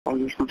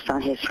Police, my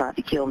son has tried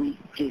to kill me.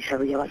 Please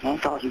hurry up. I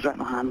thought he was right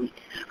behind me.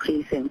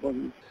 Please send for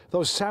me.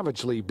 Though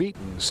savagely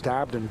beaten,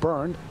 stabbed, and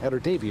burned at her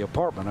Davie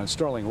apartment on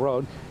Sterling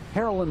Road,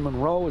 Carolyn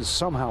Monroe is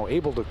somehow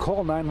able to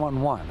call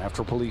 911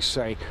 after police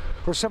say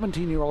her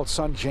 17-year-old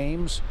son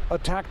James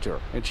attacked her,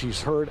 and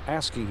she's heard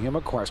asking him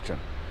a question.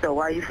 So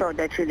why you felt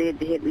that you did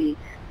to hit me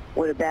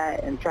with a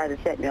bat and try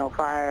to set me on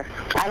fire?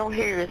 I don't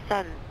hear your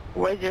son.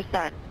 Where's your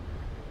son?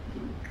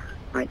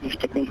 Right next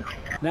to me.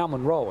 Now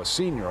Monroe, a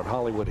senior at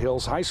Hollywood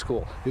Hills High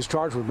School, is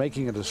charged with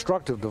making a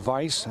destructive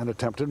device and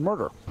attempted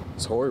murder.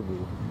 It's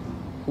horrible.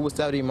 Who would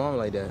stab their mom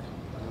like that?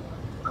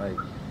 Like,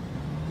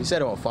 you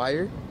set her on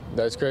fire?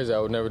 That's crazy. I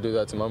would never do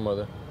that to my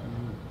mother.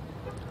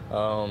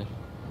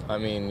 I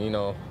mean, you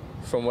know,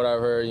 from what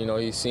I've heard, you know,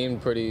 he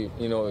seemed pretty,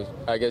 you know,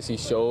 I guess he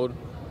showed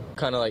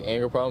kind of like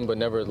anger problem, but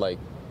never like,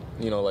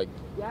 you know, like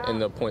in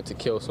the point to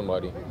kill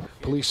somebody.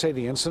 Police say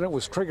the incident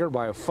was triggered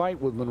by a fight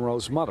with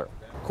Monroe's mother.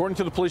 According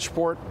to the police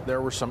report,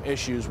 there were some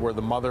issues where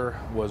the mother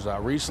was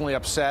recently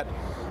upset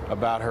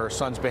about her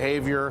son's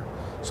behavior,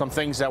 some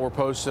things that were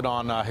posted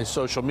on his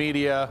social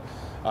media,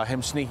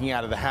 him sneaking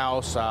out of the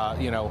house,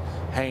 you know,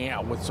 hanging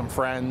out with some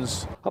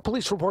friends. A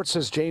police report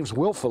says James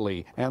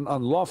willfully and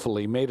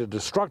unlawfully made a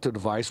destructive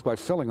device by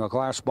filling a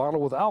glass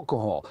bottle with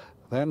alcohol,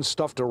 then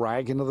stuffed a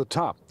rag into the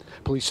top.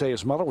 Police say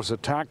his mother was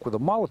attacked with a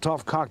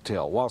Molotov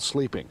cocktail while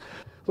sleeping.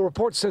 The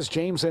report says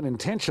James then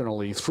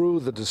intentionally threw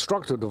the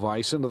destructive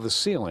device into the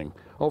ceiling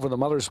over the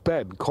mother's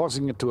bed,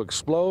 causing it to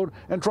explode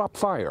and drop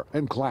fire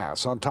and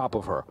glass on top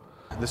of her.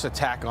 This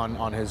attack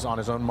on his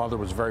own mother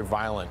was very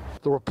violent.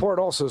 The report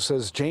also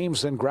says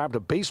James then grabbed a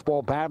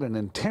baseball bat and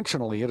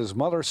intentionally hit his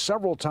mother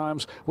several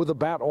times with the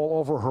bat all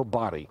over her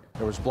body.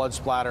 There was blood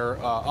splatter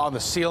on the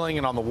ceiling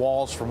and on the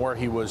walls from where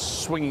he was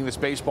swinging this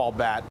baseball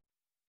bat.